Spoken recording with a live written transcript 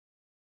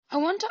I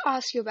want to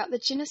ask you about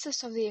the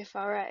genesis of the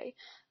FRA,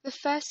 the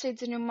first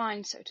seeds in your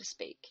mind, so to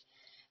speak.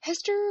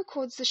 History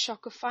records the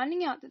shock of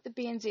finding out that the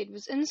BNZ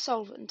was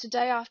insolvent a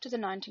day after the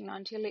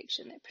 1990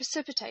 election that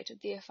precipitated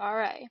the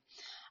FRA.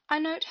 I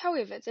note,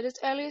 however, that as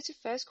early as your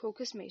first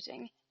caucus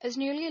meeting, as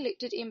newly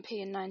elected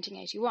MP in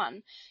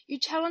 1981, you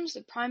challenged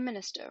the Prime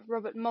Minister,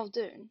 Robert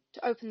Muldoon,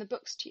 to open the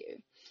books to you.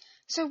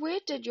 So where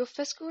did your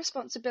fiscal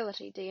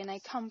responsibility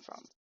DNA come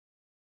from?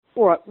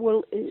 All right,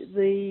 well,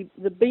 the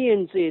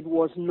BNZ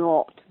was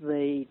not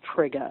the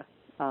trigger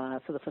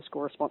for the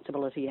Fiscal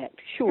Responsibility Act.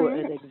 Sure,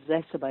 it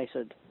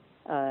exacerbated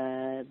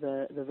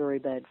the very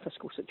bad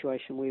fiscal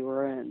situation we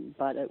were in,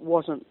 but it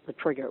wasn't the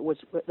trigger.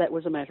 That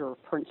was a matter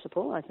of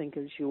principle, I think,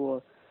 as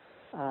your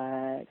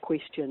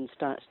question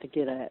starts to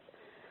get at.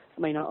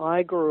 I mean,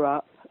 I grew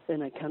up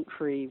in a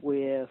country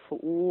where for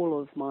all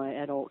of my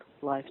adult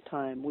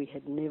lifetime we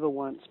had never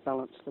once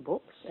balanced the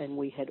books, and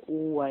we had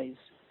always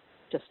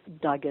just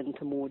dug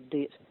into more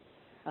debt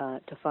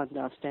to fund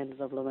our standard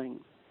of living.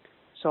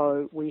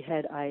 So we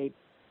had a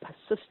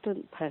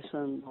persistent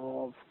pattern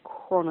of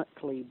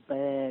chronically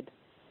bad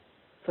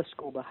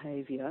fiscal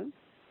behaviour,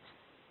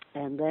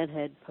 and that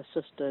had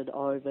persisted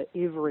over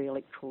every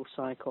electoral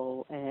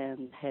cycle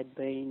and had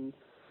been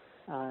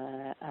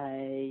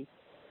a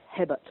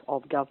habit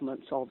of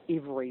governments of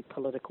every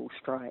political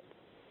stripe.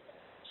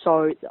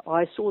 So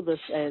I saw this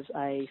as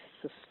a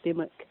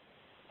systemic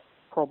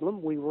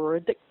problem. We were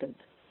addicted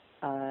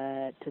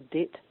to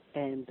debt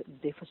and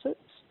deficits,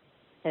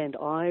 and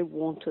I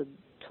entered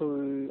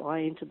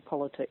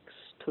politics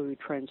to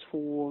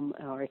transform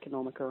our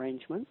economic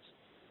arrangements.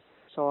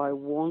 So I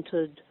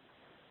wanted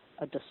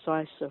a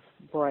decisive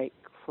break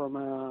from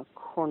our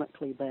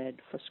chronically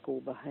bad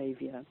fiscal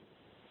behaviour.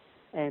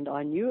 And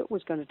I knew it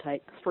was going to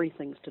take three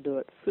things to do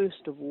it.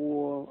 First of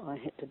all, I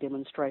had to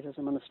demonstrate as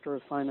a Minister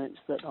of Finance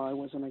that I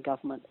was in a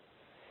government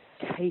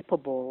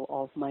capable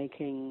of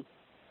making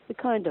the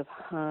kind of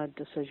hard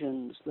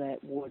decisions that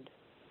would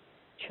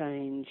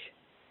change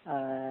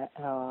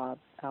our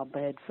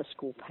bad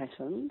fiscal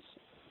patterns.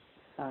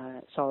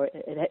 So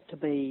it had to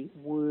be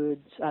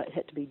words. It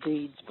had to be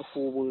deeds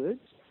before words.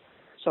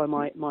 So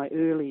my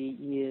early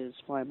years,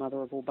 my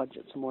mother of all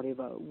budgets and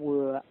whatever,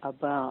 were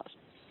about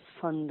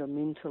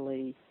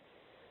fundamentally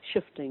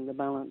shifting the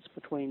balance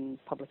between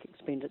public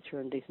expenditure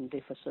and debt and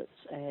deficits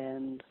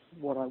and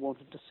what I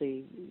wanted to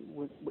see,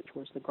 which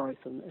was the growth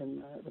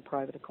in the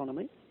private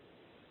economy.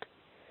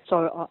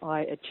 So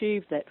I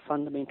achieved that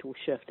fundamental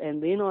shift,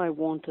 and then I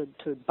wanted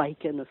to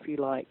bake in, if you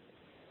like,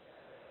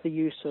 the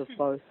use of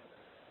both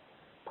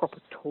proper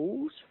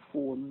tools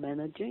for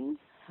managing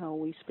how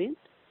we spent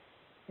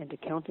and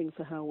accounting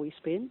for how we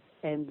spend,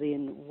 and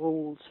then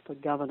rules for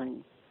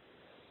governing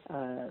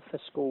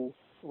fiscal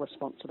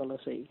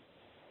responsibility.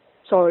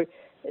 So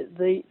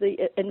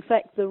in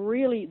fact,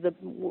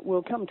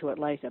 we'll come to it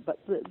later, but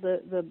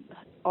the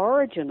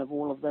origin of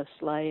all of this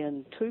lay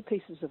in two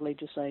pieces of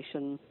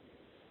legislation.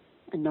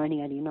 In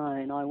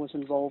 1989, I was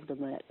involved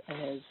in that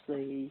as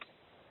the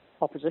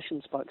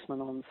opposition spokesman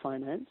on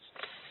finance,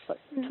 but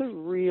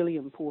two really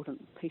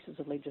important pieces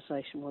of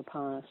legislation were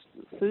passed.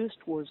 The first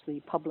was the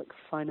Public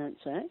Finance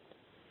Act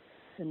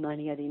in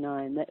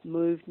 1989. That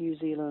moved New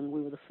Zealand.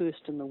 We were the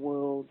first in the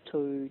world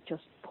to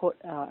just put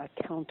our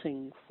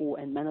accounting for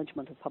and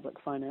management of public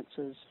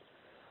finances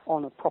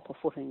on a proper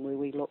footing, where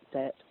we looked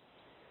at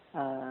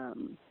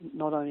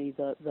not only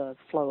the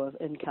flow of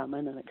income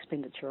in and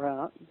expenditure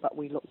out, but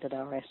we looked at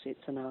our assets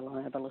and our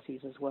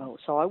liabilities as well.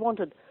 So I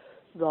wanted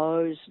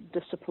those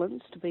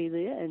disciplines to be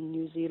there in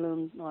New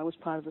Zealand. I was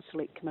part of the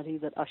select committee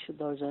that ushered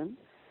those in.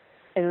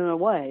 And in a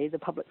way, the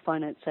Public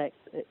Finance Act,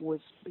 it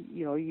was,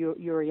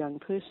 you're a young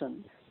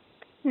person.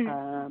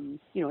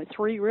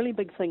 Three really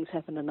big things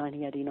happened in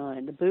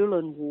 1989. The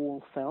Berlin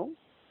Wall fell.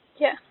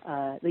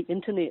 Yeah. The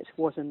internet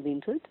was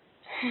invented.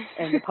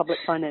 And the Public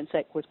Finance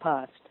Act was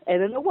passed.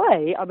 And in a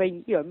way, I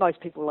mean,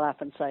 most people laugh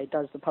and say,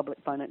 does the Public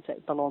Finance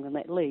Act belong in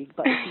that league?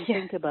 But if you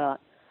think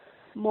about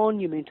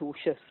monumental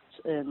shifts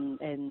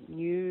in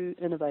new,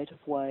 innovative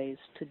ways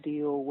to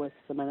deal with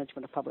the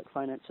management of public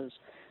finances,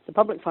 the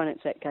Public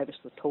Finance Act gave us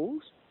the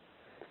tools.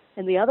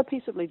 And the other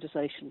piece of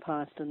legislation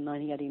passed in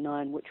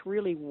 1989, which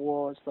really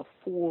was the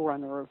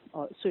forerunner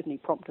of, certainly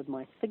prompted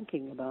my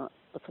thinking about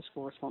the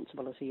Fiscal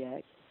Responsibility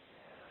Act,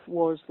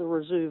 was the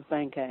Reserve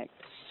Bank Act.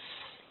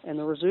 And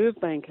the Reserve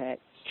Bank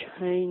Act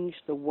changed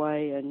the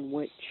way in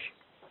which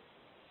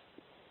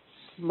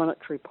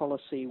monetary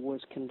policy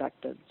was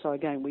conducted. So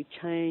again, we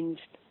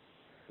changed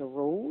the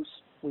rules.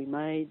 We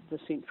made the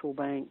central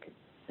bank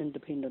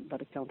independent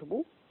but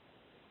accountable.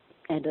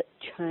 And it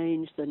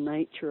changed the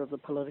nature of the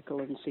political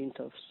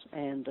incentives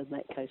and, in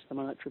that case, the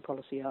monetary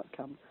policy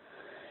outcome.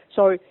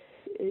 So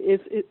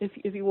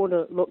if you want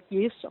to look,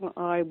 yes,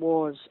 I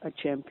was a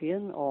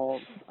champion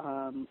of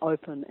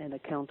open and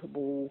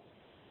accountable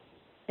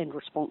and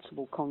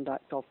responsible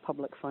conduct of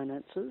public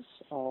finances,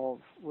 of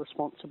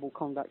responsible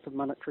conduct of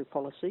monetary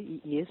policy.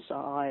 Yes,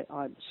 I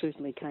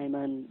certainly came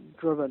in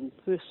driven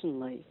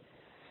personally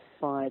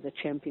by the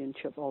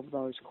championship of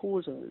those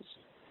causes,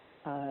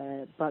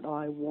 but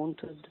I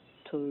wanted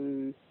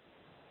to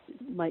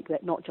make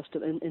that not just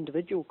an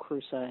individual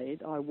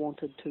crusade. I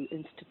wanted to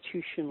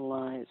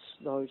institutionalise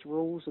those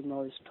rules and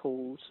those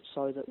tools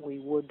so that we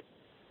would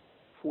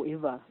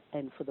forever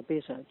and for the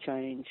better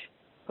change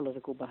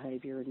political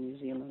behaviour in New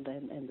Zealand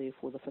and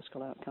therefore the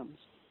fiscal outcomes.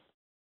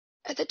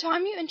 At the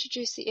time you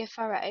introduced the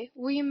FRA,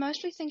 were you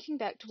mostly thinking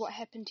back to what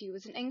happened to you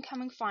as an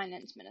incoming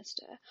finance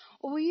minister,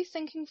 or were you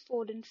thinking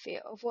forward in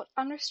fear of what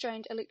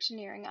unrestrained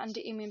electioneering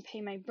under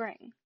MMP may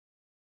bring?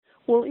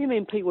 Well,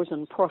 MMP was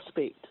in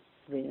prospect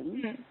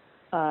then,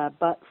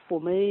 but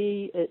for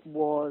me it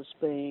was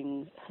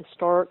being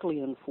historically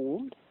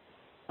informed,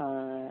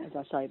 as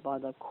I say, by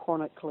the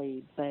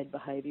chronically bad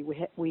behaviour.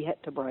 We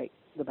had to break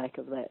the back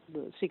of that.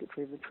 The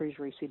Secretary of the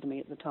Treasury said to me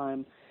at the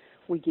time,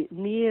 we get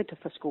near to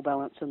fiscal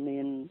balance and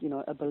then,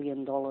 $1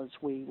 billion,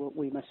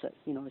 we miss it.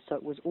 So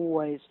it was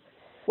always,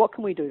 what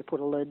can we do to put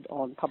a lid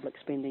on public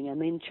spending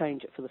and then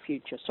change it for the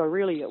future? So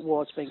really it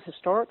was being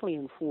historically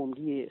informed,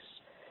 yes,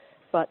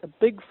 but a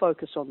big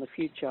focus on the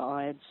future.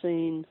 I had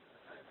seen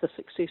the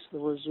success of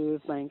the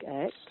Reserve Bank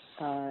Act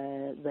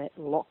that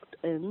locked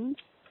in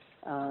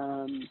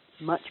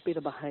much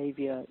better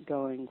behaviour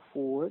going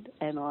forward,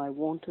 and I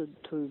wanted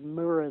to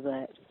mirror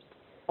that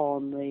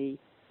on the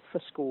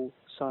fiscal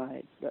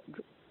side. The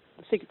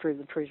Secretary of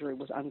the Treasury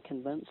was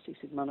unconvinced. He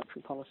said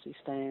monetary policy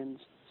stands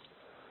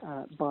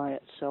by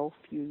itself.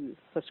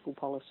 Fiscal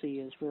policy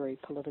is very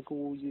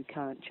political. You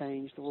can't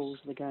change the rules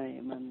of the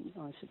game. And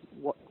I said,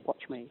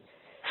 watch me.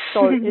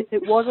 So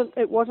it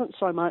wasn't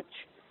so much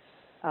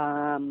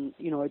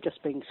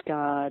just being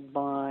scarred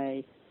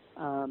by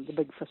the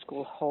big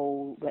fiscal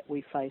hole that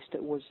we faced.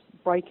 It was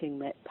breaking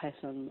that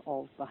pattern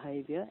of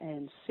behaviour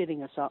and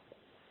setting us up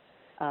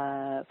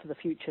for the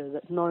future,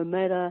 that no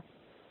matter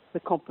the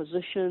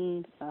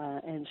composition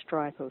and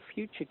stripe of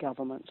future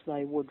governments,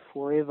 they would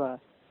forever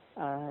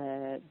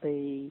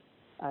be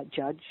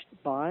judged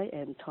by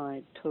and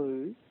tied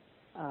to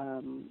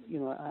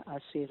a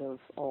set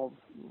of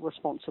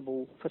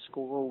responsible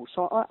fiscal rules.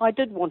 So I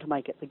did want to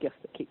make it the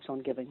gift that keeps on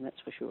giving, that's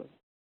for sure.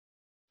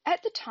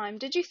 At the time,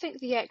 did you think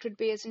the Act would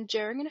be as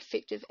enduring and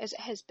effective as it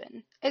has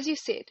been? As you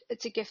said,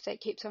 it's a gift that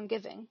keeps on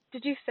giving.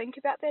 Did you think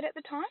about that at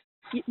the time?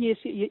 Yes,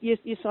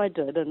 I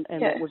did, and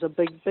that was a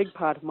big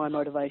part of my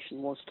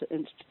motivation, was to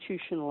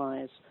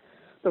institutionalise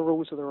the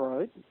rules of the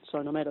road.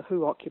 So no matter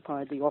who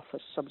occupied the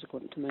office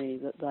subsequent to me,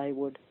 that they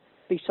would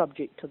be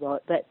subject to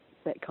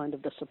that kind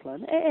of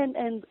discipline,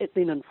 and it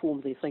then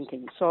informed their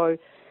thinking. So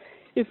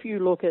if you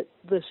look at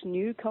this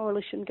new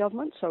coalition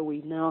government, so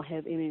we now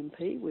have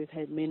MMP, we've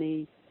had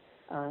many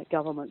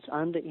governments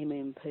under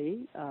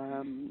MMP.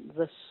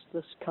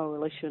 This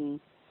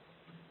coalition,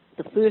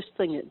 the first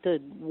thing it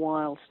did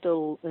while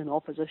still in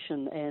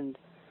opposition and,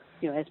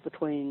 as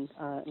between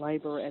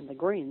Labour and the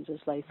Greens,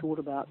 is they thought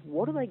about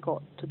what have they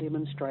got to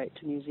demonstrate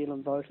to New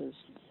Zealand voters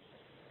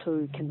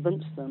to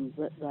convince them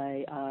that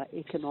they are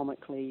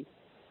economically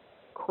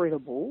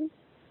credible.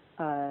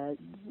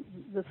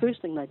 The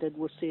first thing they did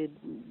was said,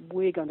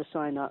 we're going to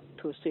sign up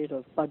to a set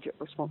of budget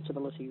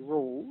responsibility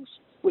rules,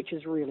 which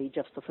is really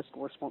just the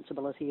Fiscal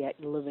Responsibility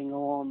Act living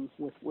on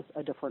with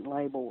a different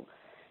label.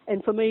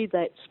 And for me,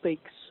 that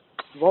speaks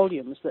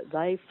volumes that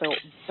they felt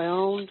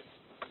bound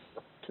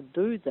to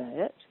do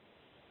that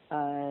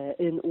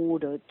in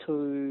order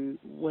to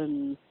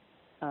win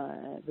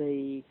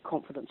the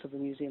confidence of the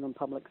New Zealand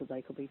public that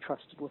they could be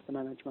trusted with the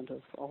management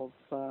of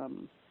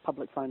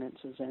public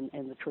finances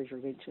and the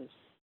Treasury ventures.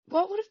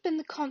 What would have been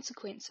the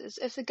consequences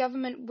if the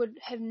government would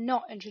have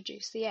not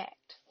introduced the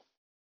Act?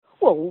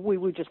 Well, we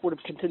would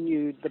have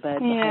continued the bad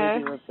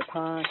behaviour of the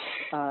past,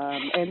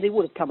 and there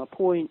would have come a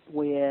point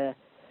where,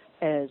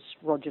 as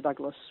Roger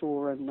Douglas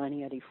saw in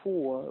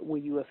 1984, where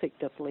you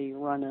effectively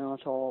run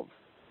out of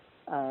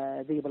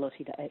the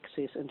ability to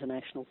access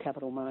international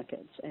capital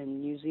markets.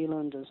 And New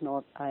Zealand is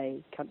not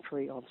a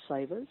country of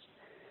savers.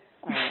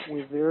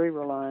 We're very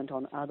reliant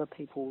on other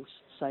people's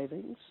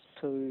savings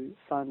to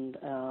fund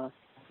our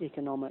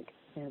economic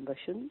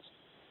ambitions.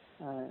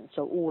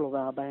 So all of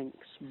our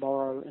banks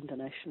borrow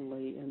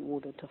internationally in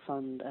order to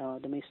fund our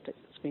domestic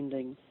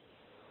spending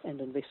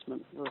and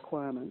investment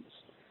requirements.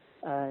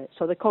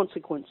 So the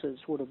consequences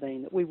would have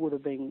been that we would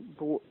have been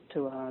brought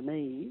to our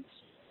knees,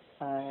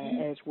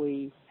 as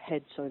we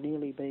had so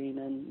nearly been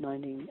in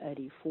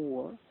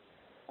 1984.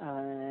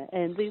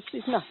 And there's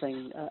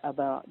nothing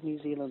about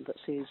New Zealand that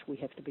says we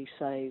have to be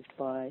saved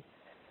by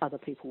other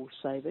people's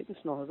savings,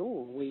 not at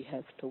all. We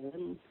have to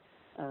win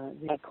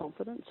their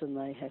confidence, and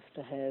they have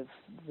to have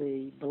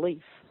the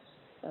belief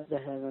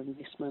that our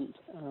investment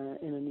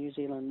in a New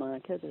Zealand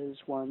market is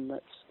one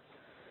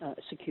that's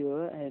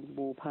secure and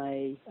will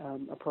pay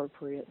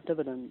appropriate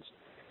dividends.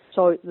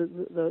 So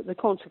the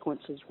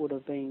consequences would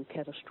have been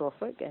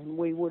catastrophic, and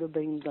we would have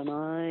been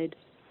denied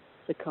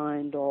the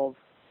kind of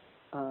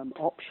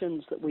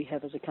options that we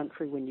have as a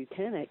country when you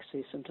can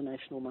access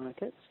international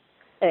markets,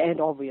 and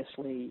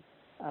obviously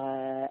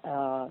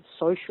our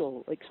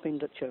social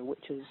expenditure,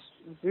 which is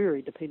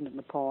very dependent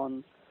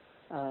upon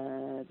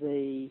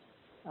the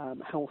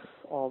health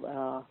of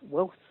our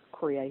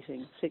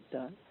wealth-creating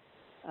sector,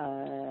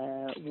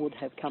 would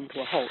have come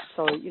to a halt.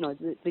 So,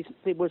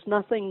 there was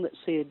nothing that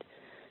said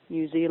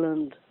New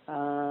Zealand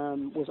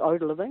was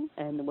owed a living,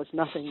 and there was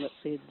nothing that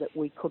said that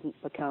we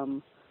couldn't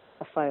become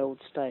a failed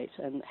state.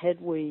 And had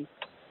we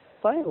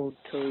failed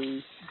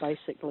to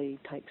basically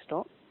take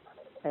stock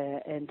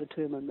and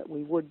determine that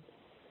we would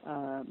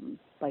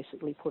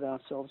basically put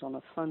ourselves on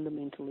a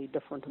fundamentally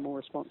different and more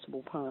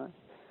responsible path,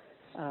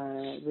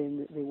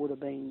 then there would have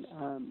been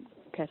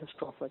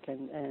catastrophic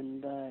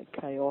and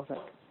chaotic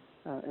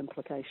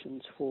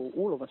implications for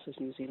all of us as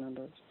New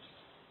Zealanders.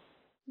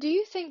 Do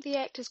you think the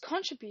Act has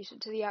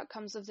contributed to the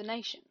outcomes of the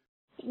nation?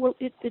 Well,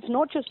 it's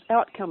not just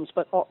outcomes,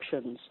 but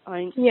options.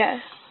 Yes.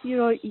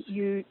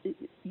 You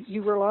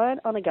rely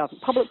on a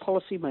government. Public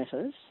policy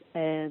matters,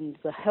 and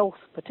the health,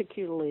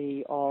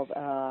 particularly of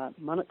our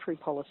monetary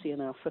policy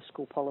and our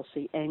fiscal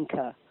policy,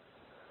 anchor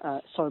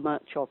so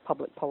much of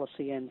public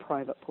policy and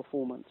private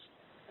performance.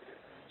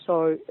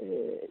 So,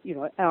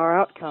 our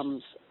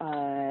outcomes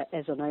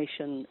as a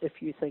nation,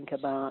 if you think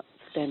about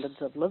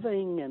standards of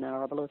living and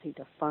our ability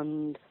to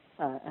fund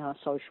our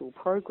social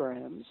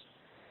programs,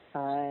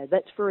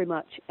 that's very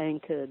much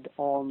anchored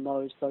on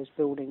those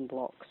building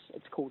blocks.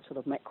 It's called sort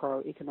of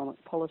macroeconomic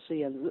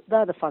policy, and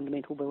they're the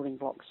fundamental building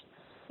blocks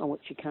on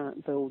which you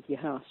can't build your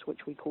house,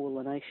 which we call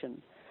the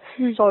nation.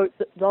 So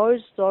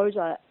those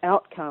are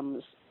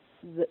outcomes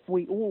that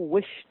we all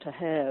wish to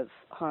have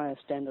higher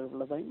standard of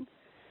living.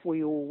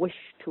 We all wish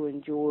to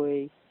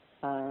enjoy,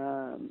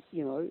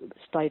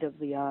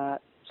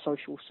 state-of-the-art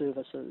social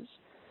services.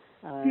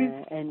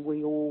 And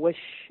we all wish,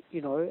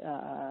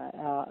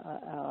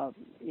 our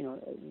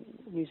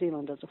New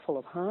Zealanders are full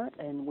of heart,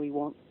 and we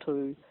want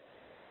to,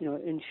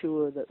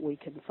 ensure that we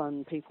can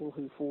fund people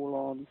who fall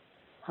on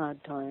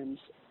hard times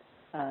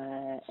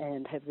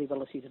and have the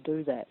ability to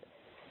do that.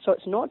 So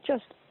it's not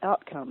just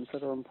outcomes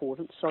that are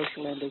important,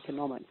 social and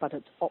economic, but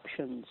it's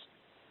options.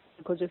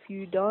 Because if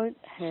you don't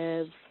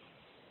have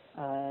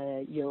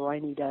your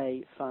rainy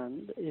day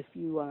fund, if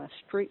you are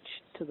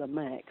stretched to the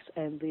max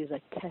and there's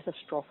a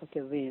catastrophic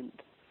event,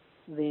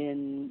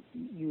 then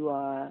you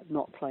are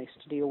not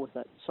placed to deal with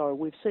it. So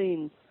we've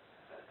seen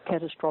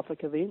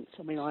catastrophic events.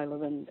 I mean, I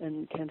live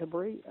in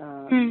Canterbury.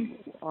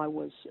 I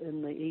was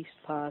in the east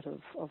part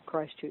of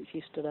Christchurch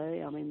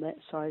yesterday. I mean, that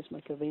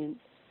seismic event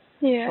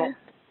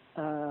shocked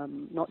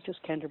not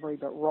just Canterbury,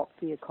 but rocked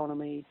the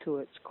economy to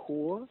its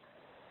core.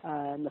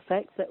 And the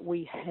fact that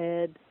we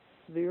had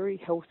very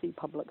healthy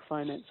public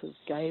finances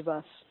gave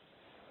us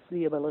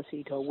the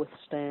ability to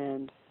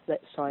withstand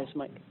that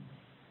seismic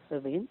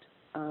event.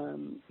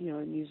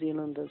 New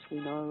Zealand, as we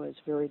know, is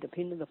very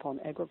dependent upon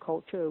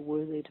agriculture.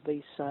 Were there to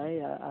be, say,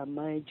 a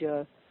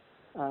major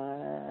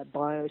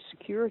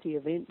biosecurity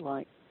event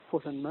like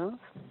foot and mouth,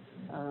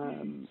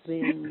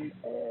 then,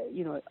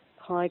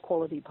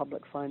 high-quality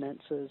public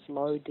finances,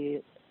 low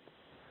debt,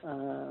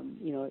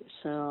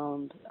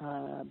 sound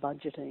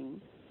budgeting,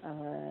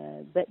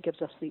 that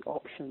gives us the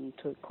option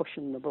to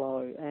cushion the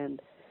blow.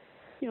 And,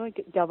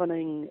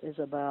 governing is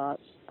about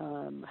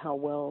how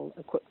well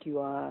equipped you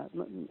are,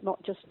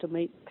 not just to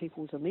meet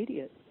people's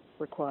immediate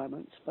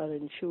requirements, but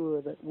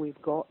ensure that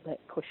we've got that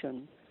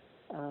cushion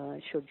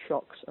should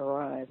shocks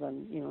arrive.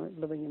 And,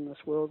 living in this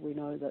world, we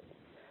know that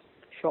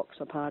shocks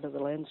are part of the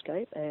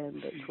landscape,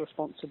 and it's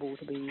responsible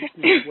to be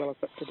well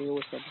equipped to deal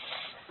with them.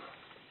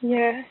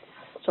 Yeah.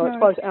 So it's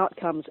both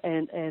outcomes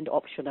and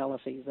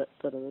optionality that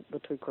are the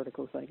two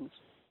critical things.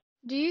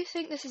 Do you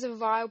think this is a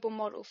viable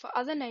model for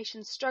other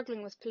nations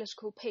struggling with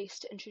political peace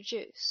to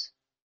introduce?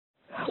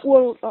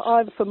 Well,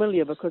 I'm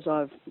familiar because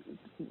I've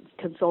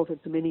consulted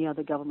many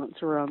other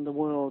governments around the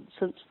world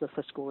since the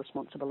Fiscal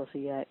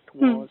Responsibility Act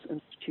was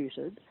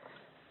instituted,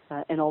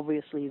 and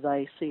obviously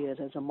they see it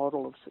as a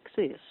model of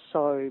success.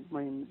 So,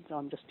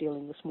 I'm just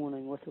dealing this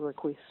morning with a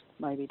request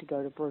maybe to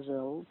go to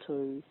Brazil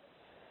to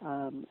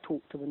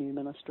talk to the new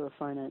Minister of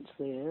Finance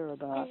there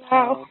about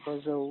how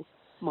Brazil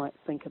might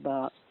think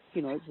about,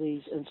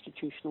 these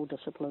institutional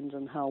disciplines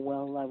and how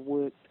well they've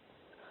worked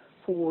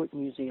for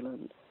New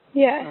Zealand.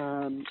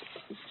 Yeah.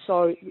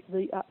 So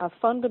a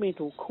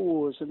fundamental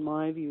cause, in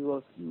my view,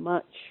 of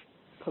much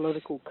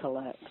political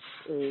collapse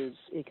is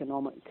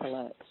economic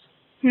collapse.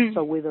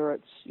 So whether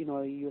it's,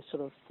 your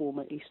sort of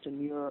former Eastern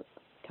Europe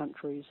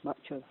countries,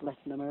 much of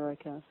Latin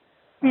America,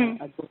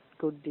 a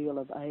good deal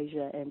of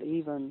Asia, and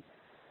even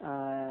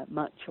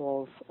much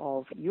of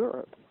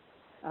Europe,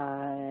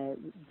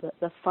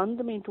 the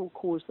fundamental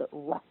cause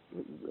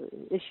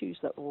issues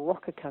that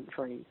rock a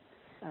country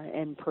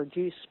and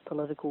produce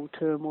political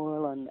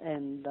turmoil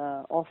and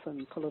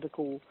often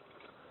political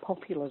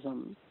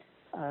populism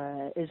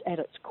is at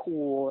its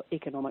core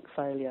economic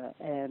failure,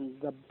 and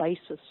the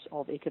basis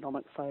of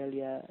economic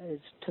failure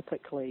is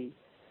typically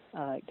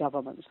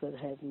governments that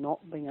have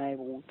not been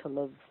able to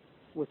live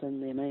within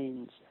their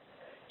means.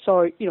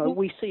 So,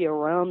 we see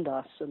around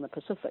us in the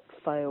Pacific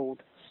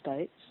failed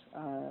states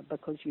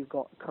because you've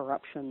got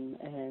corruption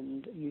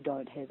and you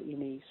don't have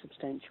any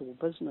substantial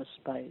business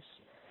base.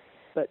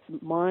 But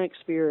my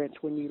experience,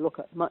 when you look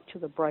at much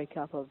of the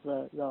breakup of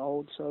the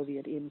old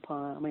Soviet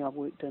empire, I've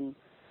worked in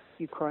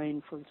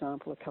Ukraine, for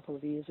example, a couple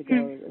of years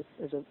ago,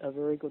 is a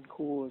very good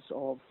cause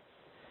of,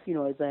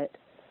 that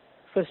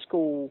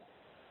fiscal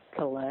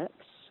collapse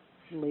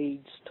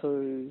leads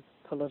to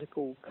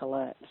political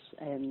collapse,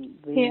 and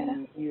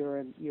then you're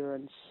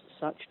in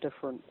such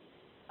different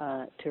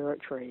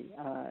territory.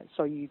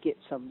 So you get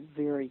some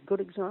very good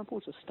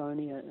examples.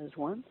 Estonia is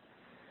one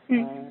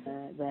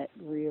that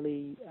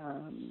really,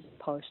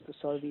 post the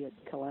Soviet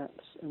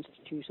collapse,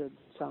 instituted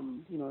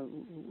some,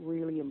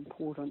 really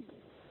important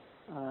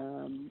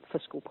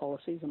fiscal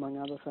policies, among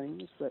other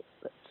things, that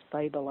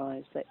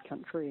stabilised that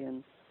country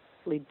and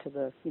led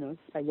to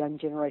a young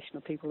generation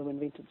of people who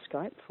invented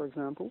Skype, for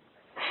example.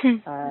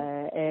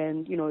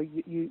 And,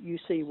 you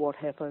see what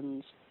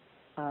happens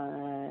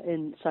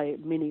in, say,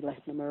 many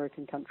Latin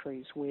American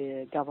countries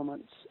where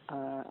governments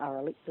are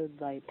elected.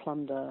 They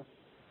plunder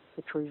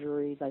the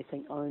treasury. They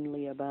think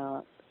only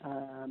about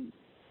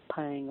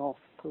paying off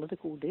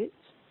political debts,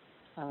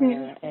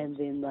 and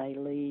then they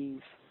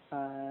leave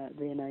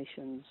their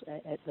nations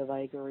at the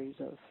vagaries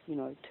of,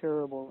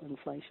 terrible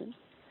inflation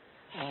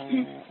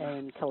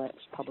and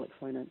collapsed public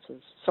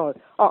finances. So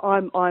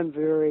I'm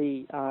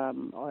very,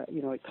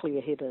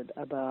 clear-headed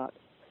about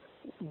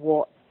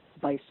what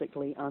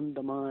basically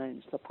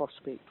undermines the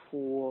prospect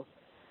for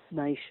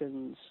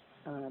nations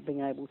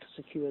being able to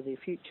secure their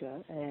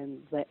future,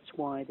 and that's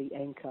why the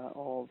anchor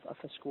of a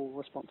fiscal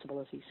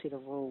responsibility set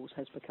of rules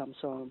has become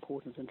so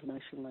important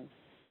internationally.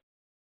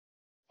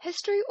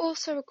 History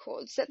also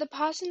records that the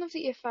passing of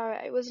the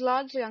FRA was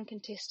largely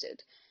uncontested.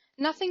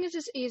 Nothing is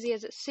as easy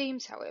as it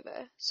seems,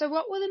 however, so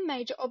what were the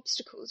major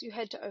obstacles you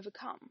had to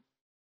overcome?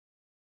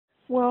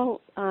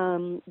 Well,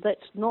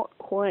 that's not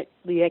quite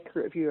the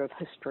accurate view of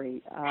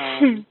history.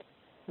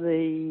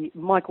 The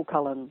Michael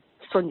Cullen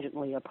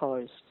stringently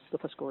opposed the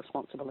Fiscal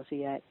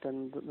Responsibility Act,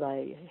 and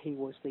he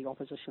was the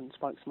opposition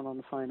spokesman on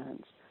the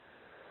finance.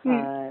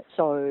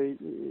 So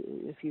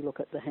if you look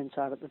at the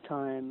Hansard at the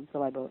time, the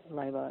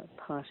Labour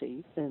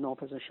Party in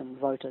opposition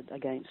voted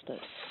against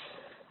it.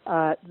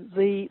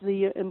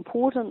 The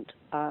important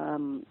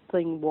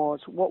thing was,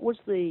 what was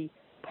the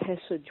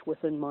passage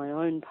within my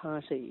own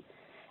party?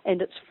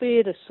 And it's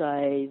fair to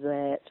say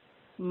that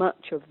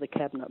much of the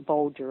cabinet,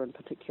 Bolger in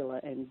particular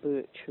and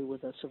Birch, who were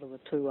the sort of the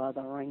two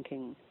other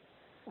ranking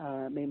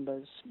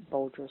members,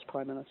 Bolger as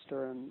Prime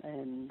Minister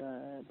and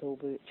Bill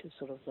Birch as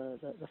sort of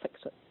the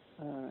fix-it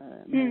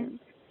man,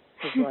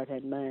 his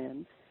right-hand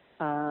man,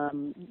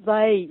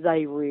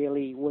 they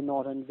really were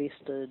not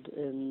invested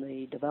in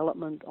the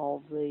development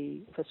of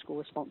the Fiscal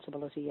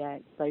Responsibility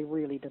Act. They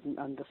really didn't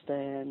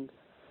understand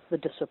the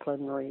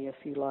disciplinary, if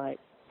you like,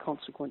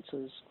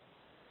 consequences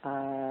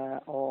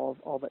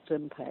of its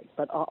impact.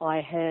 But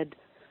I had,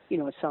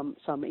 some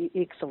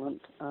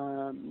excellent,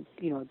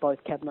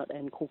 both cabinet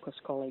and caucus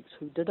colleagues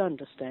who did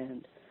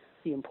understand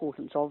the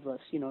importance of this.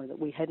 That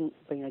we hadn't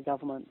been a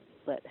government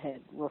that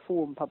had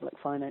reformed public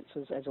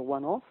finances as a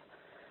one-off.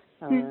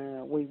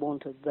 We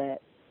wanted that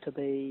to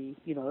be,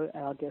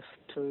 our gift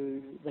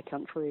to the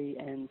country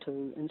and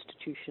to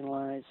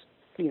institutionalise,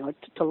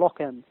 to lock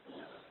in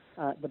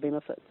the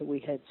benefit that we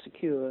had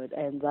secured.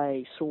 And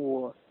they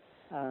saw,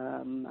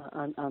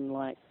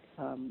 unlike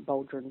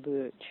Bolger and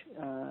Birch,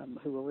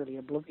 who were really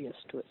oblivious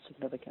to its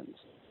significance,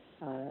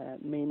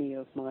 many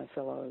of my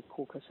fellow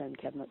caucus and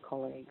cabinet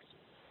colleagues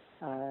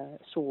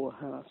saw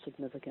how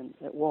significant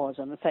it was.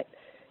 And in fact,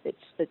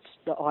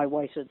 I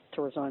waited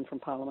to resign from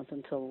Parliament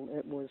until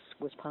it was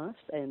passed,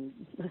 and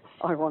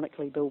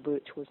ironically, Bill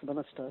Birch was the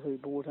minister who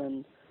brought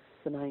in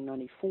the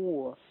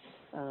 1994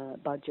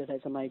 budget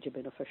as a major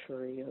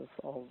beneficiary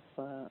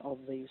of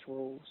these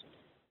rules.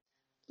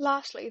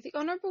 Lastly, the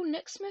Honourable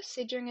Nick Smith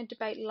said during a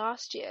debate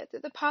last year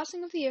that the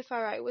passing of the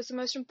FRA was the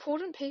most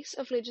important piece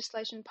of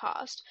legislation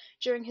passed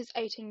during his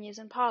 18 years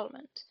in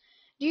Parliament.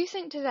 Do you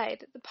think today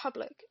that the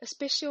public,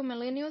 especially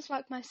millennials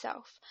like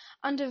myself,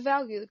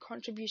 undervalue the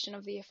contribution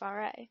of the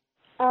FRA?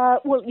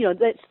 Well,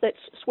 that's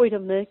sweet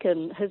of Nick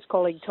and his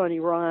colleague Tony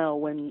Ryle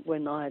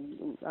when I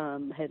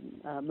had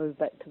moved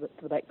back to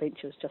the back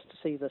benches just to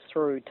see this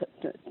through.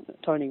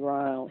 Tony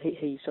Ryle,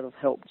 he sort of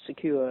helped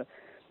secure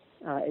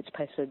its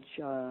passage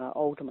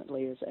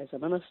ultimately as a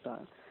minister.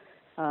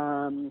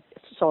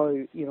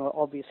 So,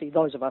 obviously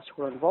those of us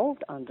who were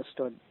involved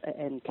understood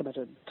and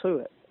committed to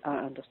it,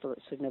 understood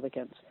its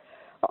significance.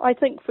 I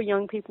think for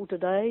young people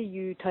today,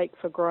 you take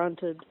for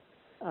granted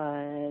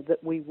that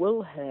we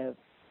will have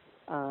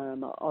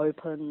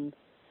open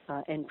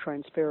and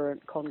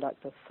transparent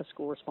conduct of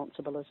fiscal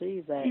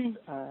responsibility, that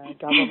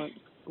government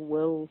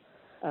will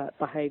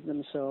behave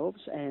themselves,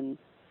 and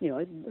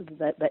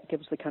that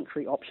gives the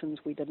country options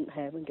we didn't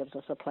have and gives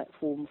us a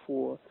platform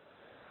for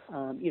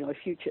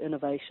future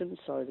innovation.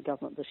 So the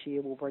government this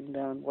year will bring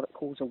down what it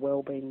calls a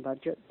wellbeing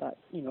budget, but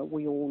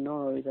we all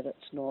know that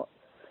it's not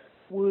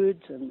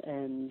words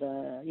and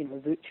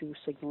virtue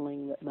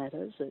signalling that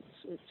matters.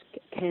 It's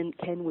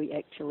can we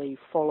actually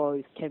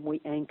follow? Can we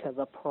anchor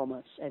the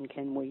promise, and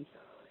can we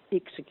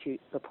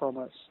execute the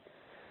promise?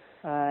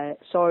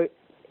 So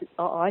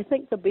I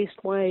think the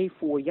best way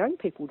for young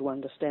people to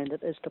understand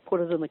it is to put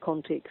it in the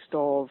context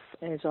of,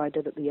 as I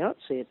did at the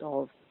outset,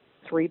 of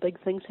three big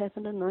things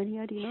happened in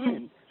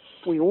 1989.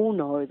 We all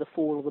know the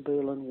fall of the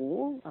Berlin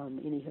Wall.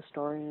 Any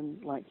historian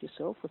like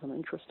yourself with an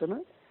interest in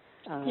it,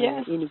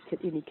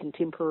 any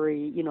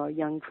contemporary,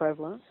 young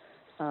traveller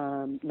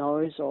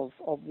knows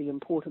of the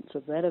importance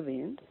of that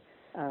event.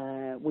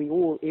 We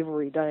all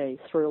every day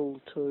thrill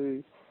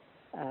to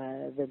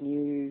the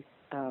new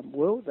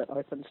world that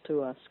opens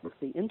to us with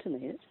the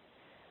internet.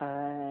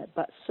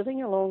 But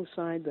sitting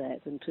alongside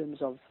that in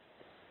terms of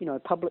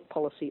public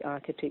policy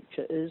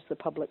architecture is the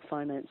Public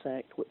Finance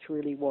Act, which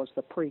really was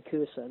the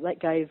precursor. That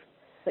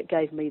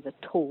gave me the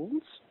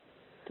tools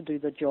to do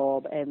the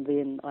job, and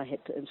then I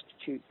had to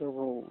institute the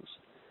rules.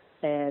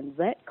 And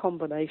that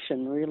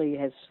combination really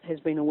has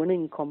been a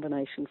winning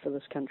combination for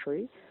this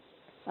country,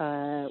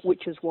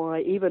 which is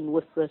why even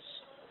with this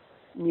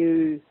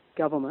new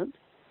government,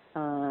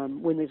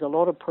 when there's a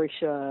lot of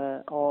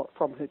pressure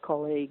from her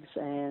colleagues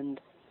and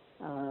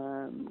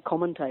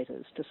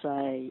commentators to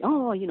say,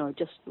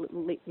 just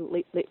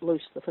let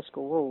loose the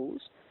fiscal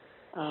rules,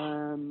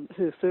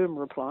 her firm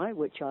reply,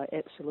 which I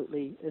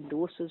absolutely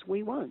endorse, is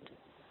we won't.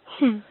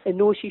 And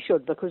nor she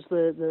should, because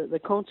the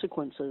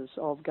consequences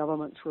of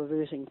governments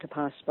reverting to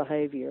past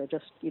behaviour are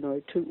just,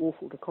 too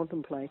awful to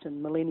contemplate,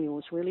 and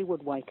millennials really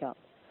would wake up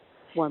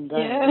one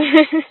day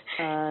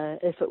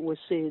if it was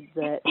said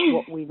that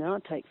what we now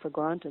take for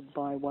granted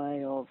by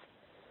way of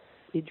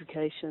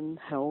education,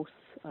 health,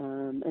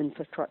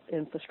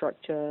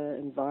 infrastructure,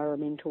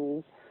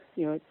 environmental,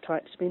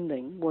 type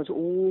spending was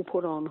all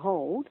put on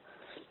hold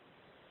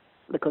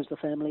because the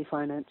family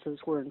finances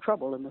were in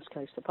trouble. In this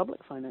case, the public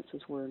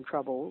finances were in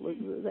trouble.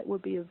 That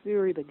would be a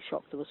very big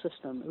shock to the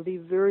system. It would be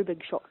a very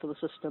big shock to the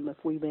system if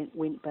we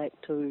went back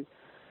to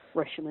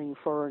rationing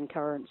foreign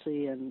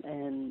currency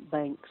and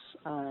banks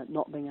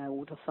not being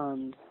able to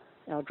fund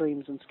our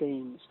dreams and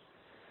schemes.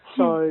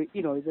 So,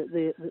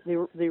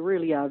 there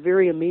really are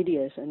very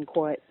immediate and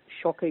quite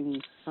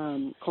shocking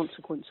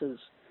consequences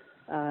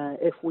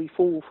if we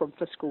fall from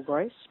fiscal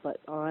grace, but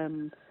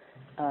I'm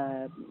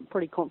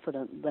pretty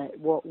confident that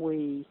what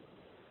we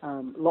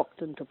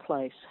locked into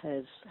place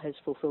has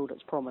fulfilled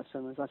its promise,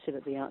 and as I said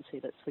at the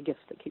outset, it's the gift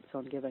that keeps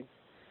on giving.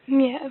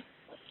 Yeah.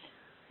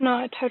 No,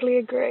 I totally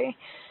agree.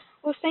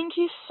 Well, thank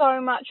you so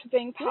much for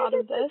being part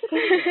of this.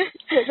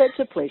 That's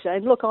a pleasure.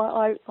 And look,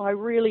 I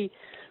really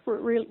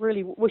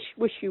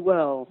wish you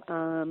well.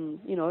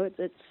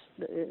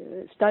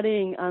 It's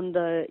studying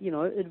under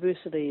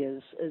adversity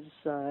is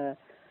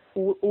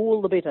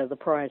all the better the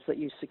prize that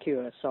you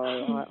secure. So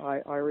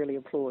I really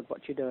applaud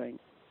what you're doing.